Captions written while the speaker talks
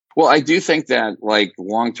Well, I do think that, like,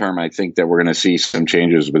 long term, I think that we're going to see some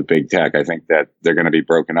changes with big tech. I think that they're going to be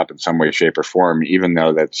broken up in some way, shape, or form, even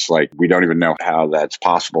though that's like, we don't even know how that's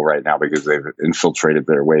possible right now because they've infiltrated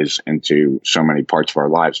their ways into so many parts of our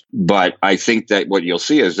lives. But I think that what you'll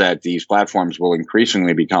see is that these platforms will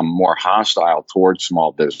increasingly become more hostile towards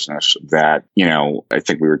small business. That, I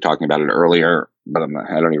think we were talking about it earlier, but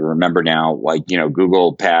I don't even remember now. Like,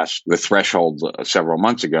 Google passed the threshold several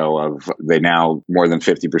months ago of they now more than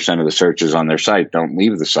 50% of the searches on their site don't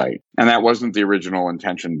leave the site. And that wasn't the original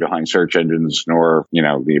intention behind search engines, nor,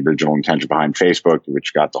 the original intention behind Facebook,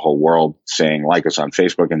 which got the whole world saying like us on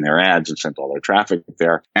Facebook in their ads and sent all their traffic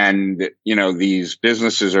there. And, these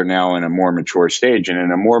businesses are now in a more mature stage. And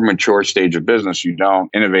in a more mature stage of business, you don't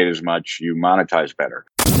innovate as much, you monetize better.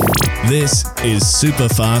 This is Super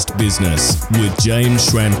Fast Business with James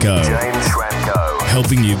Schramko.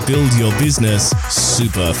 Helping you build your business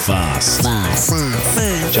super fast.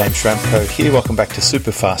 James Schramko here. Welcome back to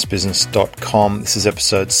superfastbusiness.com. This is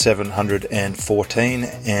episode 714,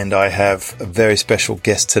 and I have a very special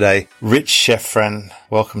guest today, Rich Schefren.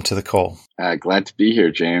 Welcome to the call. Glad to be here,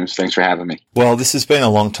 James. Thanks for having me. Well, this has been a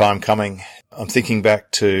long time coming. I'm thinking back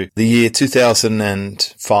to the year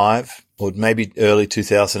 2005. Or maybe early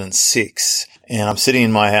 2006. And I'm sitting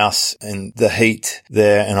in my house in the heat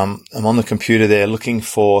there, and I'm on the computer there looking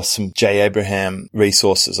for some J. Abraham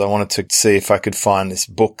resources. I wanted to see if I could find this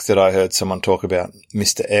book that I heard someone talk about,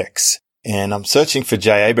 Mr. X. And I'm searching for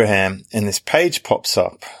J. Abraham, and this page pops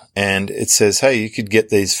up, and it says, hey, you could get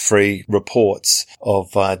these free reports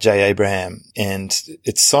of J. Abraham. And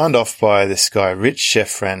it's signed off by this guy, Rich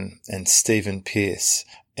Schefren and Stephen Pierce.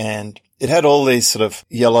 And it had all these sort of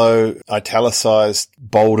yellow, italicized,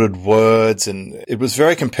 bolded words, and it was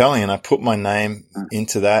very compelling. And I put my name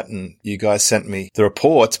into that, and you guys sent me the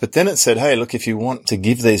reports. But then it said, hey, look, if you want to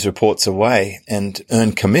give these reports away and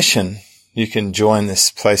earn commission, you can join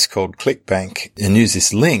this place called ClickBank and use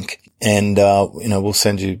this link. And, we'll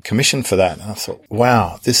send you commission for that. And I thought,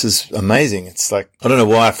 wow, this is amazing. It's like, I don't know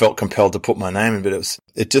why I felt compelled to put my name in, but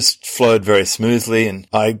it just flowed very smoothly. And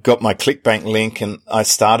I got my ClickBank link, and I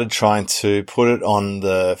started trying to put it on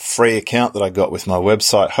the free account that I got with my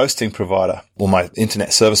website hosting provider, or my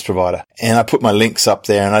internet service provider. And I put my links up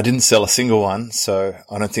there, and I didn't sell a single one. So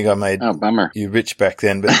I don't think I made you rich back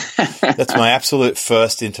then, but that's my absolute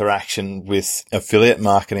first interaction with affiliate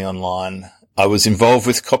marketing online. I was involved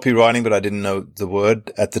with copywriting, but I didn't know the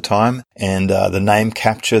word at the time. And the name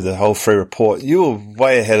capture, the whole free report, you were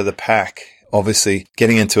way ahead of the pack, obviously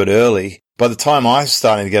getting into it early. By the time I was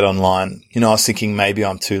starting to get online, I was thinking maybe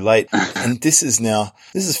I'm too late. And this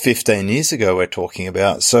is 15 years ago we're talking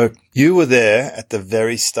about. So you were there at the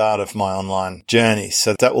very start of my online journey.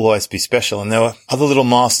 So that will always be special. And there were other little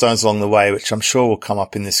milestones along the way, which I'm sure will come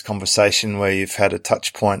up in this conversation where you've had a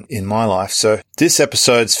touch point in my life. So this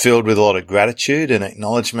episode's filled with a lot of gratitude and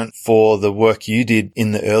acknowledgement for the work you did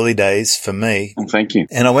in the early days for me. Oh, thank you.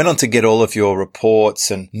 And I went on to get all of your reports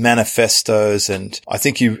and manifestos, and I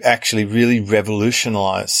think you actually really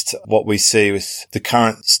revolutionized what we see with the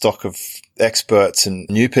current stock of experts, and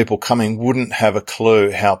new people coming wouldn't have a clue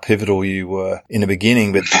how pivotal you were in the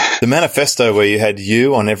beginning. But the manifesto where you had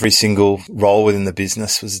you on every single role within the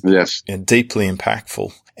business was deeply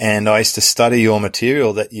impactful. And I used to study your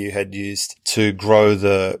material that you had used to grow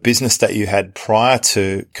the business that you had prior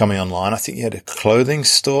to coming online. I think you had a clothing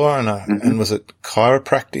store and was it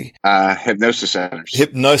chiropractic? Hypnosis centers.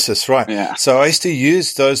 Hypnosis, right. Yeah. So I used to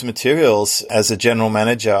use those materials as a general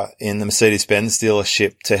manager in the Mercedes-Benz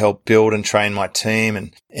dealership to help build and train my team.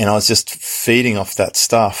 And I was just feeding off that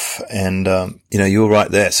stuff. And, you were right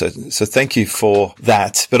there. So thank you for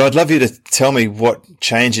that. But I'd love you to tell me what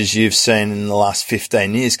changes you've seen in the last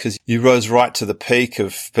 15 years, because you rose right to the peak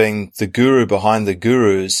of being the guru behind the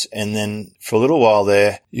gurus. And then for a little while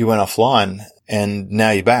there, you went offline, and now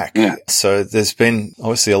you're back. Yeah. So there's been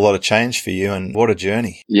obviously a lot of change for you, and what a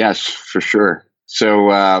journey. Yes, for sure. So,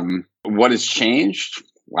 what has changed?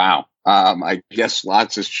 Wow. I guess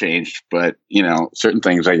lots has changed, but, certain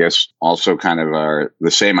things, I guess, also kind of are the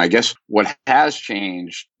same. I guess what has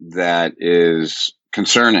changed that is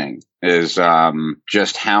concerning is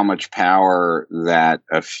just how much power that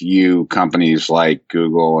a few companies like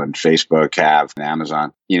Google and Facebook have, and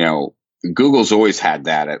Amazon. Google's always had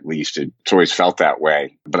that, at least. It's always felt that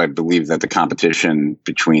way. But I believe that the competition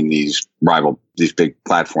between these rival. These big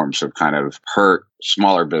platforms have kind of hurt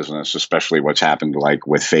smaller business, especially what's happened like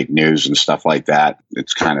with fake news and stuff like that.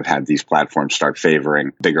 It's kind of had these platforms start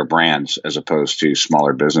favoring bigger brands as opposed to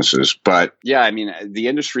smaller businesses. But yeah, I mean, the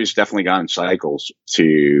industry's definitely gone in cycles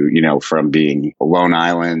to, from being Lone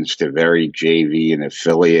Islands to very JV and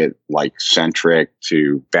affiliate like centric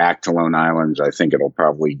to back to Lone Islands. I think it'll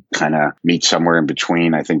probably kind of meet somewhere in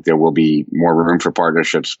between. I think there will be more room for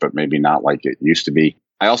partnerships, but maybe not like it used to be.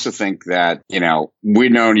 I also think that, we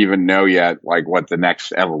don't even know yet, like what the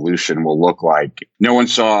next evolution will look like. No one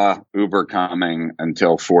saw Uber coming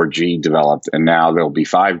until 4G developed, and now there'll be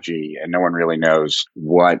 5G, and no one really knows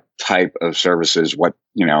what type of services,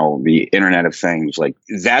 the Internet of Things, like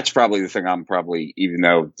that's probably the thing even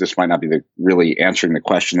though this might not be really answering the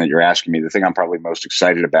question that you're asking me, the thing I'm probably most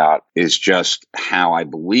excited about is just how I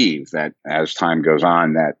believe that as time goes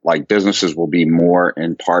on, that like businesses will be more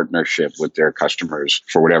in partnership with their customers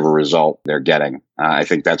for whatever result they're getting. I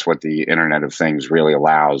think that's what the Internet of Things really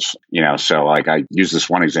allows, so like I use this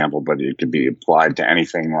one example, but it could be applied to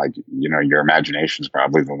anything like, your imagination is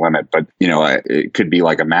probably the limit, but, it could be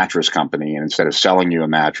like a mattress company. And instead of selling you a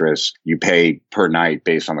mattress, you pay per night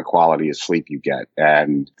based on the quality of sleep you get.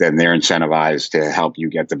 And then they're incentivized to help you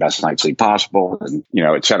get the best night's sleep possible and,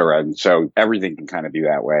 et cetera. And so everything can kind of be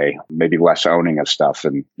that way, maybe less owning of stuff.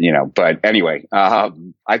 And, but anyway,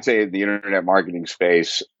 I'd say the internet marketing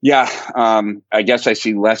space, I guess I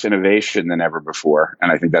see less innovation than ever before.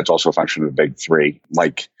 And I think that's also a function of the big three.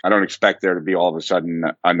 Like, I don't expect there to be all of a sudden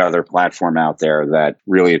another platform out there that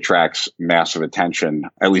really attracts massive attention,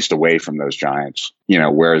 at least away from those giants,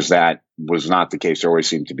 whereas that was not the case. There always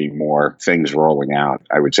seemed to be more things rolling out.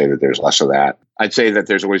 I would say that there's less of that. I'd say that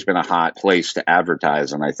there's always been a hot place to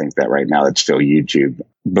advertise. And I think that right now it's still YouTube.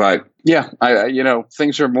 But yeah,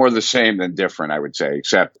 things are more the same than different, I would say,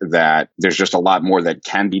 except that there's just a lot more that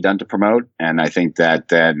can be done to promote. And I think that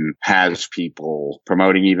then has people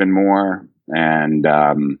promoting even more. And,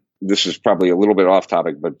 this is probably a little bit off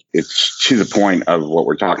topic, but it's to the point of what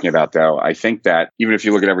we're talking about, though. I think that even if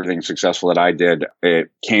you look at everything successful that I did,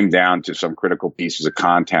 it came down to some critical pieces of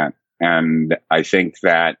content. And I think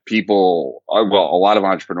that people, a lot of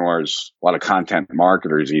entrepreneurs, a lot of content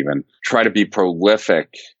marketers even, try to be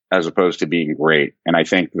prolific as opposed to being great. And I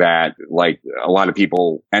think that like a lot of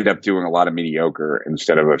people end up doing a lot of mediocre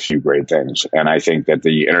instead of a few great things. And I think that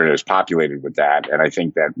the internet is populated with that. And I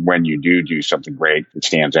think that when you do something great, it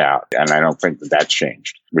stands out. And I don't think that that's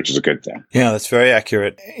changed, which is a good thing. Yeah, that's very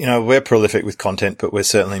accurate. We're prolific with content, but we're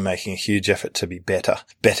certainly making a huge effort to be better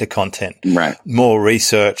content, right? More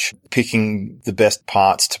research, picking the best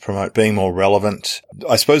parts to promote, being more relevant.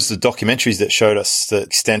 I suppose the documentaries that showed us the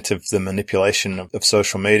extent of the manipulation of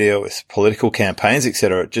social media with political campaigns,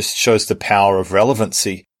 etc., it just shows the power of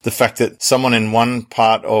relevancy. The fact that someone in one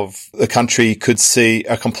part of the country could see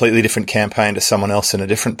a completely different campaign to someone else in a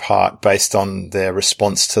different part based on their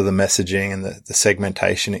response to the messaging and the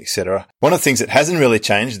segmentation, etc. One of the things that hasn't really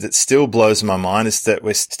changed that still blows my mind is that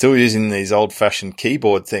we're still using these old-fashioned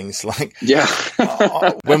keyboard things. Like, yeah,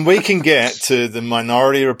 when we can get to the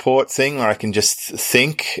Minority Report thing where I can just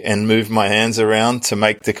think and move my hands around to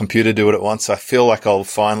make the computer do it at once, I feel like I'll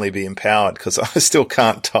finally be empowered because I still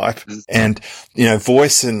can't type. And,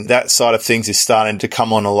 voice and that side of things is starting to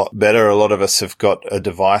come on a lot better. A lot of us have got a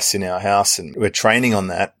device in our house and we're training on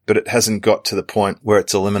that, but it hasn't got to the point where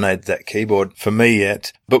it's eliminated that keyboard for me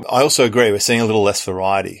yet. But I also agree, we're seeing a little less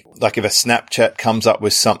variety. Like if a Snapchat comes up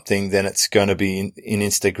with something, then it's going to be in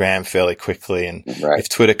Instagram fairly quickly. And right. If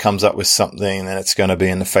Twitter comes up with something, then it's going to be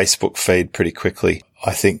in the Facebook feed pretty quickly.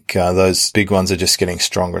 I think those big ones are just getting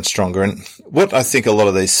stronger and stronger. And what I think a lot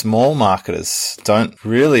of these small marketers don't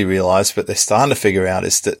really realize, but they're starting to figure out,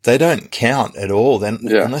 is that they don't count at all. Then,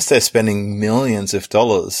 unless they're spending millions of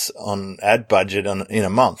dollars on ad budget in a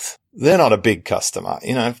month. They're not a big customer.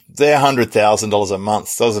 Their $100,000 a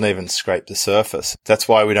month doesn't even scrape the surface. That's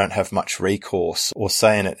why we don't have much recourse or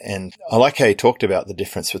say in it. And I like how you talked about the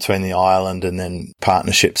difference between the island and then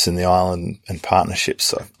partnerships in the island and partnerships.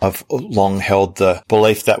 So I've long held the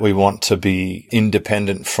belief that we want to be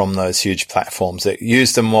independent from those huge platforms that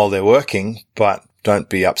use them while they're working, but don't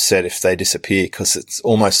be upset if they disappear because it's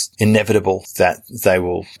almost inevitable that they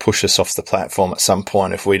will push us off the platform at some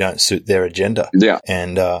point if we don't suit their agenda. Yeah.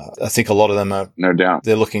 And I think a lot of them are, no doubt,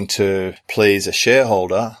 they're looking to please a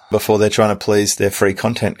shareholder before they're trying to please their free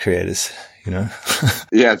content creators. you know?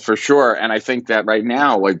 Yeah, for sure. And I think that right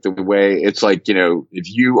now, like the way it's like, if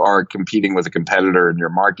you are competing with a competitor in your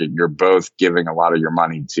market, you're both giving a lot of your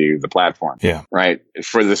money to the platform. Yeah. Right.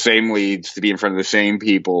 For the same leads to be in front of the same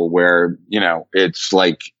people where, it's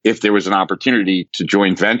like if there was an opportunity to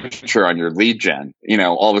joint venture on your lead gen,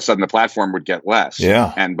 all of a sudden the platform would get less.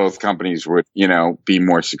 Yeah. And both companies would, be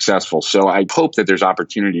more successful. So I hope that there's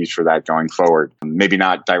opportunities for that going forward. Maybe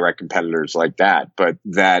not direct competitors like that, but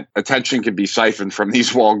that attention can be siphoned from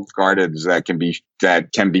these walled gardens that can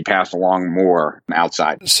be passed along more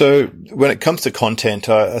outside. So when it comes to content,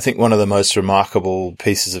 I think one of the most remarkable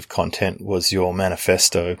pieces of content was your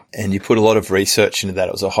manifesto, and you put a lot of research into that.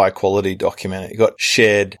 It was a high quality document. It got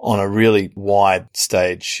shared on a really wide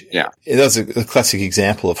stage. Yeah. That's a classic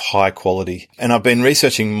example of high quality. And I've been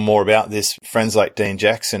researching more about this. Friends like Dean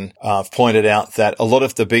Jackson have pointed out that a lot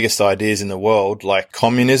of the biggest ideas in the world, like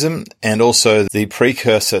communism and also the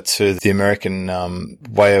precursor to the American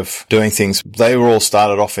way of doing things, they were all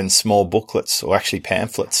started off in small booklets or actually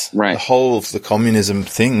pamphlets. Right. The whole of the communism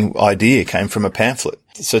idea came from a pamphlet.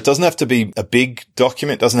 So it doesn't have to be a big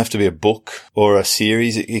document. It doesn't have to be a book or a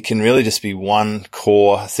series. It can really just be one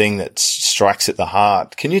core thing that strikes at the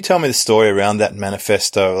heart. Can you tell me the story around that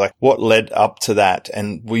manifesto? Like what led up to that?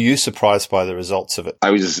 And were you surprised by the results of it?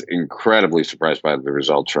 I was incredibly surprised by the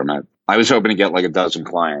results from it. I was hoping to get like a dozen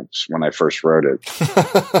clients when I first wrote it.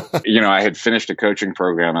 I had finished a coaching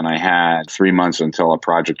program and I had 3 months until a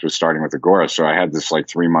project was starting with Agora. So I had this like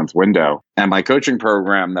 3-month window, and my coaching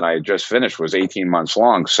program that I had just finished was 18 months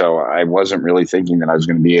long. So I wasn't really thinking that I was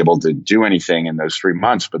going to be able to do anything in those 3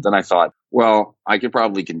 months. But then I thought, well, I could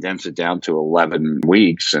probably condense it down to 11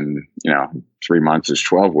 weeks and, 3 months is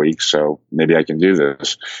 12 weeks. So maybe I can do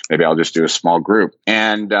this. Maybe I'll just do a small group.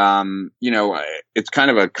 And, it's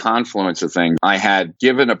kind of a confluence of things. I had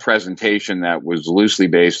given a presentation that was loosely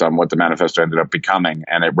based on what the manifesto ended up becoming,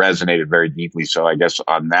 and it resonated very deeply. So I guess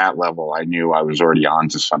on that level, I knew I was already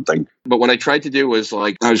onto something. But what I tried to do was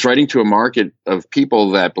I was writing to a market of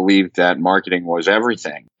people that believed that marketing was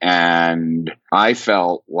everything. And I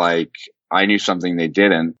felt like I knew something they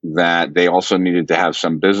didn't, that they also needed to have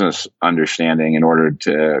some business understanding in order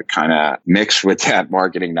to kind of mix with that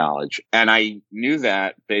marketing knowledge. And I knew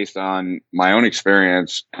that based on my own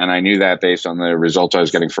experience, and I knew that based on the results I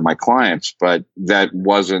was getting from my clients, but that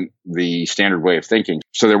wasn't the standard way of thinking.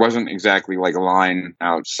 So there wasn't exactly like a line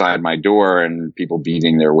outside my door and people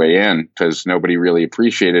beating their way in, because nobody really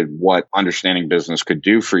appreciated what understanding business could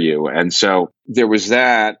do for you. And so there was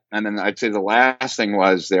that. And then I'd say the last thing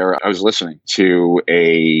was I was listening to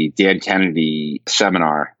a Dan Kennedy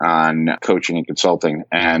seminar on coaching and consulting.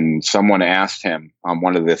 And someone asked him on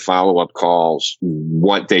one of the follow-up calls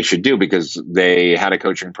what they should do, because they had a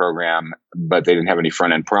coaching program, but they didn't have any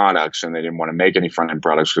front-end products, and they didn't want to make any front-end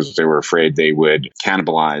products because they were afraid they would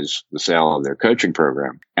cannibalize the sale of their coaching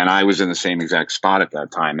program. And I was in the same exact spot at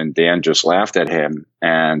that time. And Dan just laughed at him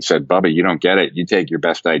and said, Bubba, you don't get it. You take your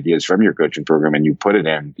best ideas from your coaching program and you put it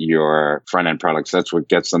in your front-end products. That's what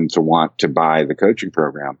gets them to want to buy the coaching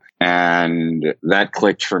program. And that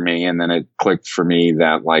clicked for me. And then it clicked for me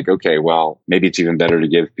that okay, well, maybe it's even better to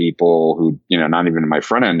give people who, not even in my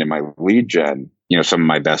front end, in my lead gen, some of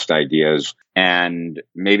my best ideas. And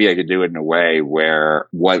maybe I could do it in a way where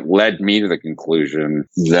what led me to the conclusion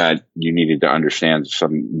that you needed to understand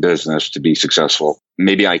some business to be successful.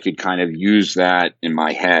 Maybe I could kind of use that in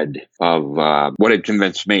my head of what had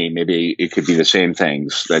convinced me. Maybe it could be the same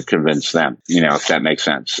things that convinced them, if that makes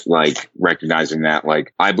sense. Like recognizing that,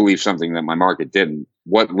 I believe something that my market didn't.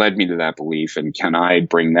 What led me to that belief, and can I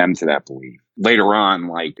bring them to that belief? Later on,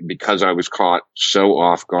 because I was caught so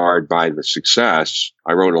off guard by the success,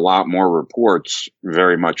 I wrote a lot more reports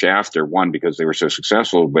very much after. One, because they were so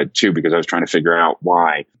successful, but two, because I was trying to figure out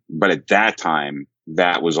why. But at that time,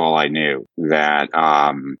 that was all I knew, that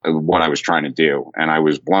what I was trying to do. And I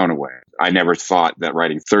was blown away. I never thought that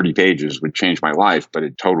writing 30 pages would change my life, but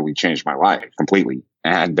it totally changed my life completely.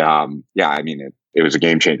 And it was a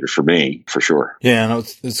game changer for me, for sure. Yeah,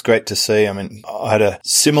 and it's great to see. I mean, I had a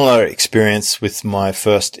similar experience with my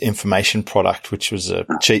first information product, which was a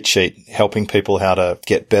cheat sheet helping people how to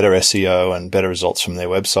get better SEO and better results from their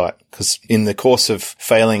website. Because in the course of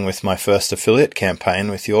failing with my first affiliate campaign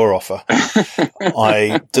with your offer,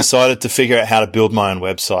 I decided to figure out how to build my own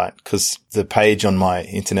website, because the page on my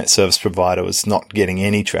internet service provider was not getting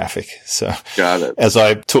any traffic. So got it. As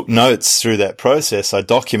I took notes through that process, I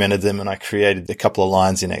documented them and I created the couple of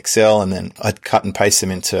lines in Excel, and then I'd cut and paste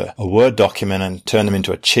them into a Word document and turn them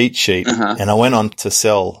into a cheat sheet. And I went on to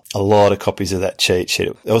sell a lot of copies of that cheat sheet.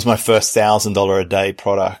 It was my first $1,000 a day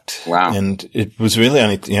product. Wow. And it was really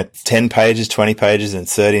only 10 pages, 20 pages, and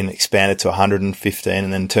 30, and expanded to 115,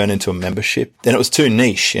 and then turned into a membership. Then it was too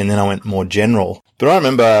niche, and then I went more general. But I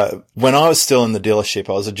remember when I was still in the dealership,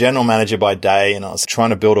 I was a general manager by day, and I was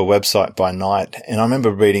trying to build a website by night. And I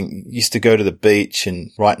remember reading, you used to go to the beach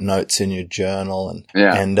and write notes in your journal, and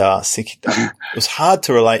thinking it was hard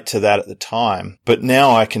to relate to that at the time. But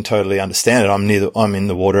now I can totally understand it. I'm in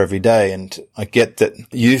the water every day, and I get that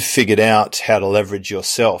you've figured out how to leverage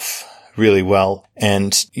yourself really well.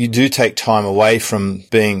 And you do take time away from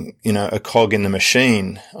being, a cog in the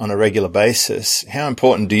machine on a regular basis. How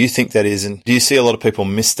important do you think that is? And do you see a lot of people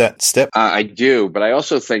miss that step? I do, but I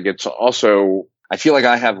also think I feel like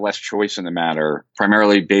I have less choice in the matter,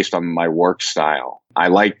 primarily based on my work style. I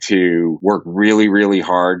like to work really, really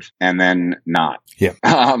hard and then not. Yeah.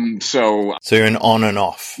 So you're an on and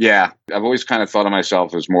off. Yeah. I've always kind of thought of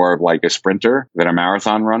myself as more of like a sprinter than a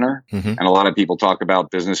marathon runner. And a lot of people talk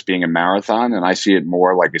about business being a marathon, and I see it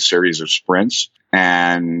more like a series of sprints.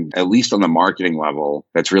 And at least on the marketing level,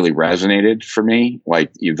 that's really resonated for me.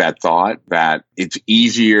 Like that thought that it's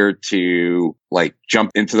easier to like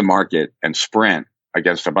jump into the market and sprint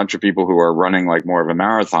against a bunch of people who are running like more of a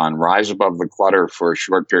marathon, rise above the clutter for a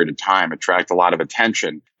short period of time, attract a lot of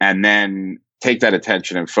attention, and then take that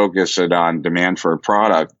attention and focus it on demand for a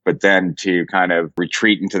product, but then to kind of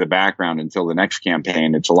retreat into the background until the next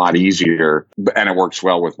campaign. It's a lot easier, and it works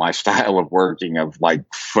well with my style of working, of like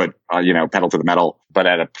foot, pedal to the metal, but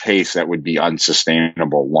at a pace that would be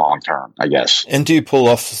unsustainable long term, I guess. And do you pull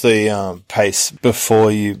off the pace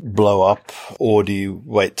before you blow up, or do you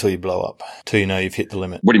wait till you blow up, till you know you've hit the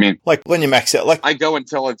limit? What do you mean? Like when you max out, like I go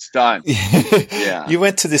until it's done. Yeah. You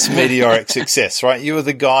went to this meteoric success, right? You were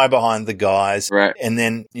the guy behind the guys, right? And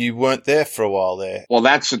then you weren't there for a while there. Well,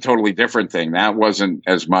 that's a totally different thing. That wasn't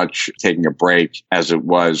as much taking a break as it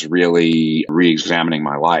was really re-examining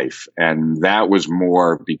my life. And that was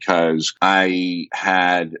more because I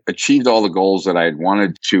had achieved all the goals that I had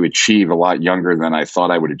wanted to achieve a lot younger than I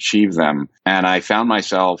thought I would achieve them. And I found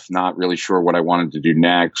myself not really sure what I wanted to do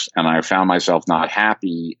next. And I found myself not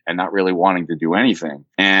happy and not really wanting to do anything.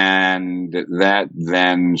 And that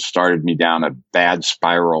then started me down a bad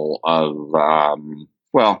spiral of,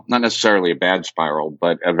 well, not necessarily a bad spiral,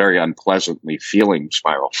 but a very unpleasantly feeling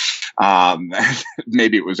spiral.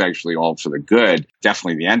 Maybe it was actually all for the good.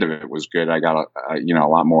 Definitely the end of it was good. I got a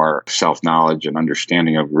lot more self-knowledge and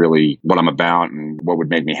understanding of really what I'm about and what would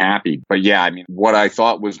make me happy. But yeah, I mean, what I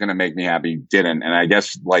thought was going to make me happy didn't. And I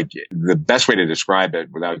guess like the best way to describe it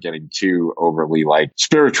without getting too overly like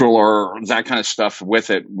spiritual or that kind of stuff with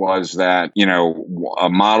it was that, a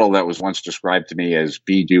model that was once described to me as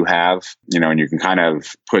be, do, have, and you can kind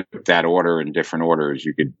of put that order in different orders.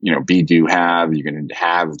 You could, be, do, have, you can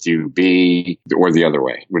have, do, be, or the other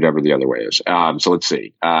way, whatever the other way is. So let's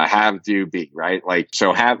see, have, do, be, right? Like,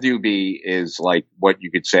 so have, do, be is like what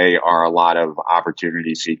you could say are a lot of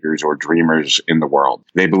opportunity seekers or dreamers in the world.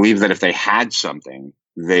 They believe that if they had something,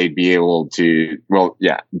 they'd be able to,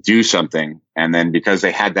 do something. And then because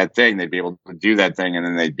they had that thing, they'd be able to do that thing, and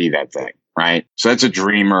then they'd be that thing, right? So that's a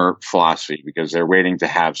dreamer philosophy because they're waiting to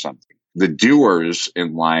have something. The doers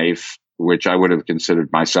in life, which I would have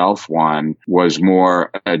considered myself one, was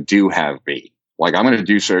more a do, have, be. Like I'm going to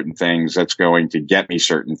do certain things that's going to get me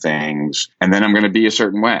certain things, and then I'm going to be a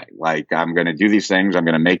certain way. Like I'm going to do these things, I'm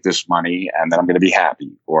going to make this money, and then I'm going to be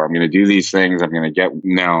happy. Or I'm going to do these things, I'm going to get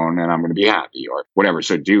known, and I'm going to be happy, or whatever.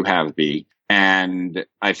 So do, have, be. And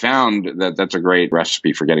I found that that's a great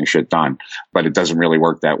recipe for getting shit done, but it doesn't really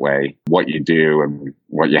work that way. What you do and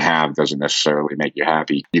what you have doesn't necessarily make you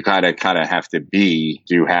happy. You kind of have to be,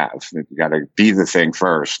 do, have. You got to be the thing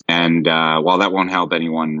first. And while that won't help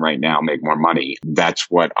anyone right now make more money,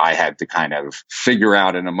 that's what I had to kind of figure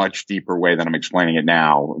out in a much deeper way than I'm explaining it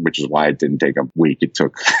now, which is why it didn't take a week. It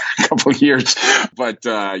took a couple of years. But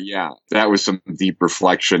that was some deep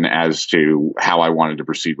reflection as to how I wanted to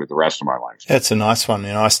proceed with the rest of my life. That's a nice one.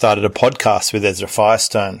 I started a podcast with Ezra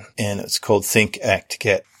Firestone, and it's called Think, Act,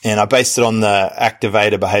 Get. And I based it on the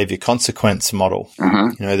activator behavior consequence model.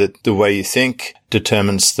 That the way you think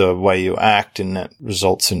determines the way you act, and that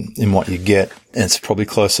results in what you get. And it's probably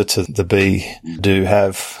closer to the be, do,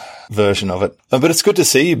 have version of it. But it's good to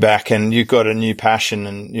see you back, and you've got a new passion,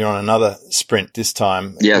 and you're on another sprint this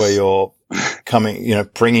time. Yes. Where you're coming,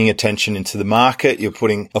 bringing attention into the market. You're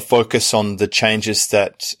putting a focus on the changes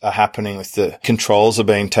that are happening with the controls are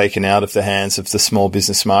being taken out of the hands of the small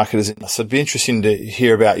business marketers. So it'd be interesting to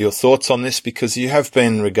hear about your thoughts on this, because you have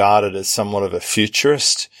been regarded as somewhat of a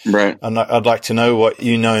futurist. Right. And I'd like to know what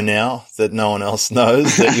you know now that no one else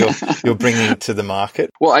knows that you're bringing to the market.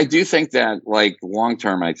 Well, I do think that, like, long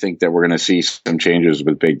term, I think that we're going to see some changes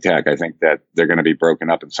with big tech. I think that they're going to be broken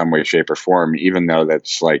up in some way, shape, or form, even though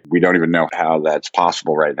that's like, we don't even know how that's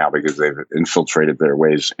possible right now because they've infiltrated their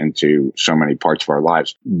ways into so many parts of our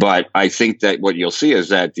lives. But I think that what you'll see is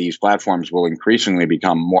that these platforms will increasingly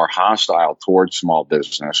become more hostile towards small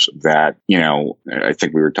business. That, I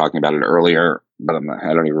think we were talking about it earlier, but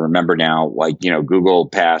I don't even remember now. Like, Google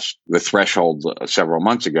passed the threshold several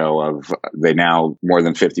months ago of they now more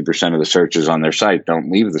than 50% of the searches on their site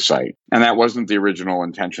don't leave the site. And that wasn't the original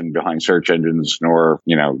intention behind search engines, nor,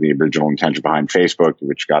 the original intention behind Facebook,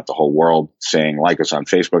 which got the whole world saying like us on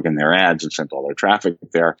Facebook in their ads and sent all their traffic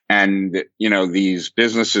there. And, these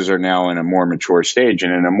businesses are now in a more mature stage.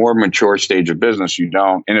 And in a more mature stage of business, you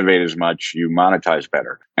don't innovate as much, you monetize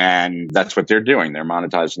better. And that's what they're doing. They're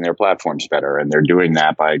monetizing their platforms better. And they're doing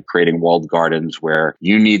that by creating walled gardens where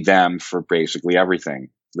you need them for basically everything.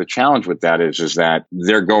 The challenge with that is that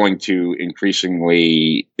they're going to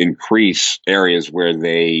increasingly increase areas where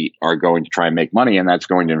they are going to try and make money, and that's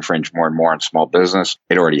going to infringe more and more on small business.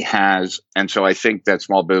 It already has. And so I think that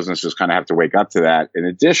small businesses kind of have to wake up to that. In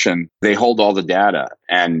addition, they hold all the data.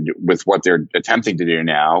 And with what they're attempting to do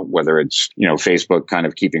now, whether it's, Facebook kind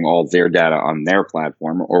of keeping all their data on their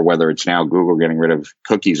platform, or whether it's now Google getting rid of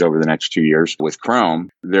cookies over the next 2 years with Chrome,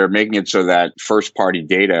 they're making it so that first party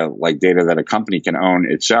data, like data that a company can own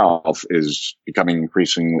itself,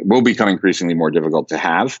 will become increasingly more difficult to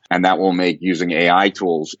have. And that will make using AI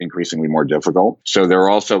tools increasingly more difficult. So they're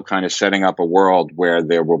also kind of setting up a world where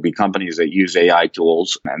there will be companies that use AI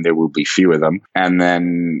tools, and there will be few of them, and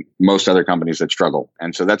then most other companies that struggle.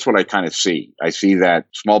 And so that's what I kind of see. I see that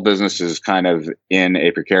small business is kind of in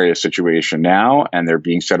a precarious situation now, and they're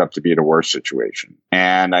being set up to be in a worse situation.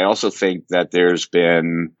 And I also think that there's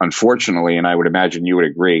been, unfortunately, and I would imagine you would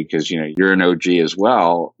agree, because, you're an OG as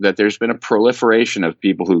well, that there's been a proliferation of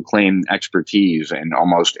people who claim expertise in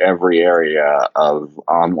almost every area of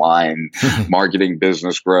online marketing,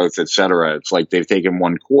 business growth, et cetera. It's like they've taken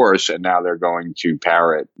one course and now they're going to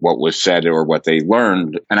parrot what was said or what they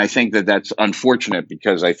learned. And I think that that's unfortunate,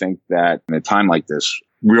 because I think that in a time like this,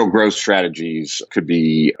 real growth strategies could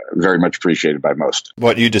be very much appreciated by most.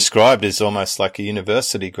 What you described is almost like a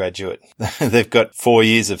university graduate. They've got 4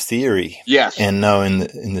 years of theory. Yes. And know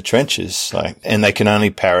in the trenches, and they can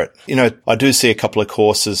only parrot. I do see a couple of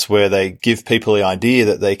courses where they give people the idea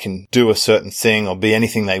that they can do a certain thing or be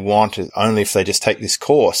anything they want only if they just take this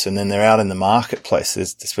course, and then they're out in the marketplace.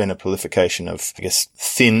 There's been a proliferation of, I guess,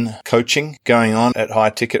 thin coaching going on at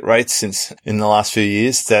high ticket rates since in the last few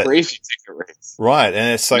years. Crazy ticket rates. Right.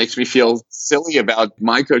 And it's like, makes me feel silly about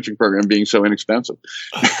my coaching program being so inexpensive.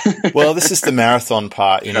 Well, this is the marathon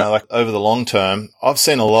part, like over the long term, I've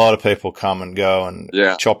seen a lot of people come and go and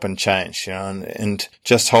chop and change, and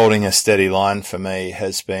just holding a steady line for me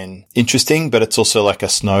has been interesting, but it's also like a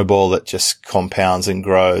snowball that just compounds and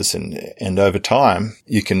grows, and over time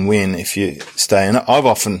you can win if you stay in it. I've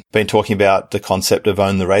often been talking about the concept of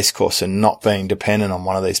own the race course and not being dependent on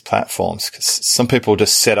one of these platforms, because some people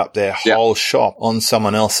just set up their whole shop on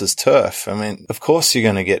someone else's turf. I mean, of course you're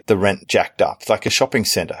going to get the rent jacked up like a shopping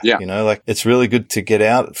center. Yeah. It's really good to get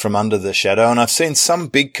out from under the shadow. And I've seen some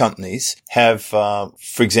big companies have, for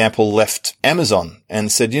example, left Amazon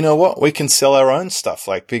and said, you know what, we can sell our own stuff,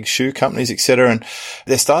 like big shoe companies, etc. And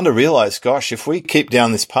they're starting to realize, gosh, if we keep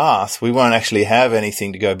down this path, we won't actually have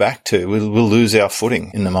anything to go back to. We'll lose our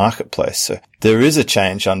footing in the marketplace. So there is a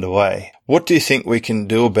change underway. What do you think we can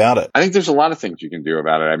do about it? I think there's a lot of things you can do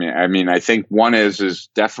about it. I mean, I think one is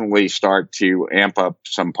definitely start to amp up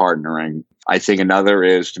some partnering. I think another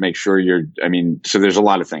is to make sure so there's a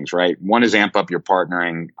lot of things, right? One is amp up your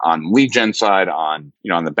partnering on lead gen side, on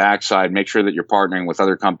the back side. Make sure that you're partnering with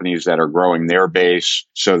other companies that are growing their base,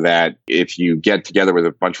 so that if you get together with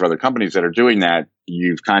a bunch of other companies that are doing that,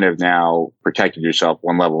 you've kind of now protected yourself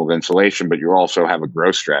one level of insulation, but you also have a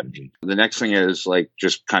growth strategy. The next thing is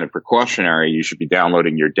just kind of precautionary. You should be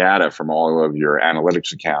downloading your data from all of your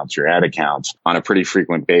analytics accounts, your ad accounts on a pretty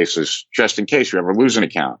frequent basis, just in case you ever lose an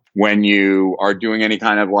account. When you are doing any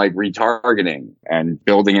kind of retargeting and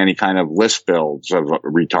building any kind of list builds of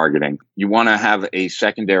retargeting, you want to have a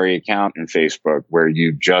secondary account in Facebook where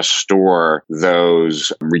you just store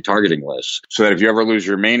those retargeting lists, so that if you ever lose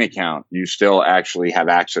your main account, you still actually have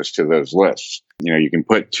access to those lists. You can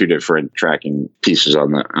put 2 different tracking pieces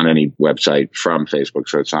on any website from Facebook,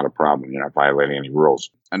 so it's not a problem. You're not violating any rules.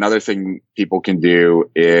 Another thing people can do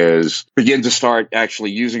is begin to start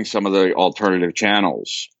actually using some of the alternative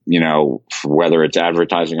channels, whether it's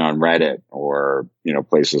advertising on Reddit or,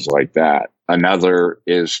 places like that. Another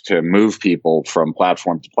is to move people from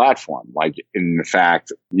platform to platform. Like in the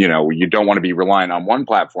fact, you don't want to be reliant on one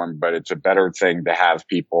platform, but it's a better thing to have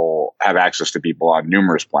people have access to people on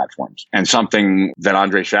numerous platforms. And something that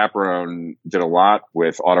Andre Chaperone did a lot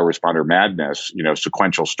with Autoresponder Madness,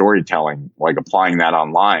 sequential storytelling, like applying that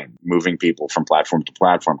online, moving people from platform to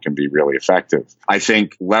platform can be really effective. I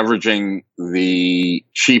think leveraging the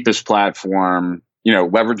cheapest platform,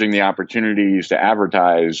 leveraging the opportunities to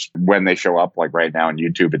advertise when they show up, like right now on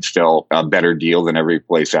YouTube, it's still a better deal than every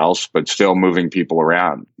place else, but still moving people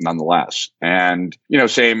around nonetheless. And,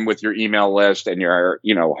 same with your email list and your,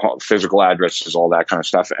 physical addresses, all that kind of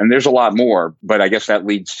stuff. And there's a lot more, but I guess that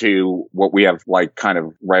leads to what we have like kind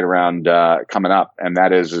of right around coming up. And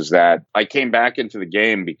that is that I came back into the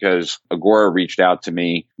game because Agora reached out to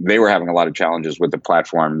me. They were having a lot of challenges with the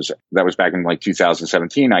platforms. That was back in like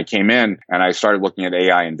 2017. I came in and I started looking at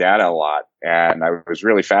AI and data a lot. And I was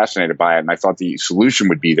really fascinated by it. And I thought the solution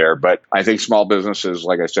would be there. But I think small businesses,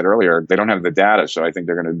 like I said earlier, they don't have the data. So I think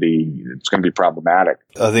it's going to be problematic.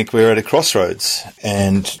 I think we're at a crossroads.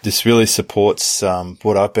 And this really supports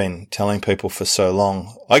what I've been telling people for so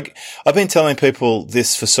long. I've been telling people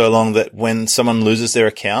this for so long that when someone loses their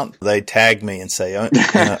account, they tag me and say, own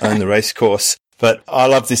the race course. But I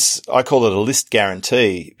love this. I call it a list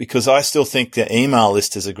guarantee because I still think the email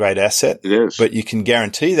list is a great asset. It is. But you can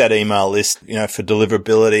guarantee that email list, for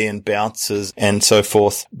deliverability and bounces and so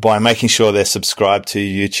forth by making sure they're subscribed to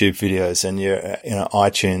your YouTube videos and your,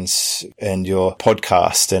 iTunes and your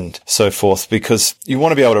podcast and so forth, because you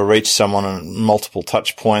want to be able to reach someone on multiple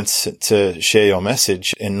touch points to share your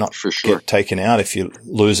message and not get taken out if you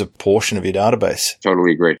lose a portion of your database.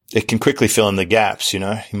 Totally agree. It can quickly fill in the gaps, you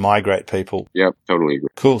migrate people. Yep, totally agree.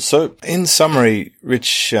 Cool. So in summary,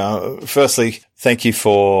 Rich, firstly, thank you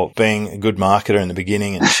for being a good marketer in the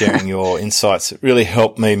beginning and sharing your insights. It really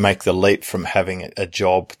helped me make the leap from having a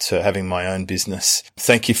job to having my own business.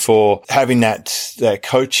 Thank you for having that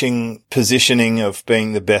coaching positioning of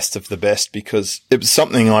being the best of the best, because it was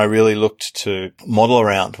something I really looked to model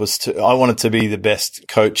around. I wanted to be the best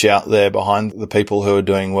coach out there behind the people who are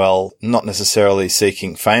doing well, not necessarily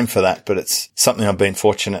seeking fame for that, but it's something I've been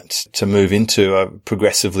fortunate to move into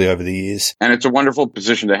progressively over the years. And it's a wonderful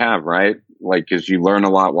position to have, right? Like, because you learn a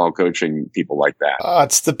lot while coaching people like that.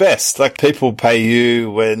 It's the best. Like, people pay you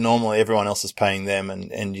where normally everyone else is paying them,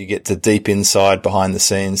 and you get the deep inside, behind the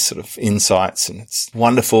scenes sort of insights, and it's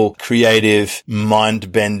wonderful, creative,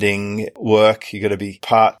 mind-bending work. You got to be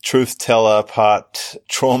part truth teller, part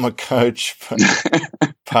trauma coach,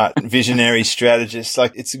 part visionary strategist.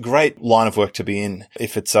 Like, it's a great line of work to be in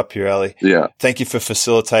if it's up your alley. Yeah. Thank you for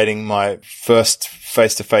facilitating my first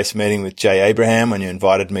face-to-face meeting with Jay Abraham when you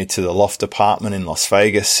invited me to the Loft apartment in Las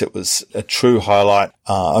Vegas. It was a true highlight.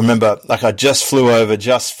 I remember, I just flew over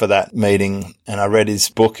just for that meeting, and I read his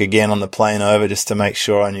book again on the plane over just to make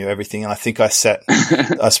sure I knew everything. And I think I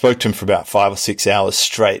spoke to him for about 5 or 6 hours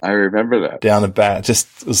straight. I remember that. Down the back. It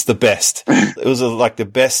was the best. It was like the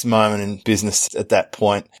best moment in business at that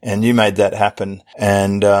point, and you made that happen.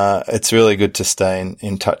 And it's really good to stay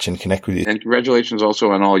in touch and connect with you. And congratulations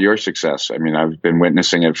also on all your success. I mean, I've been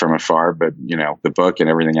witnessing it from afar, but, the book and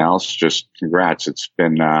everything else, just congrats. It's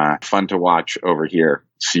been fun to watch over here,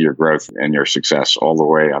 see your growth and your success all the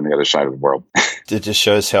way on the other side of the world. It just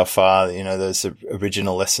shows how far, those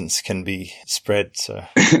original lessons can be spread. So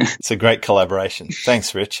it's a great collaboration.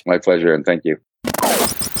 Thanks, Rich. My pleasure, and thank you.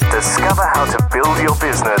 Discover how to build your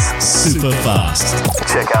business super fast.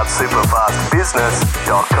 Check out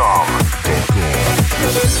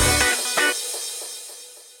superfastbusiness.com.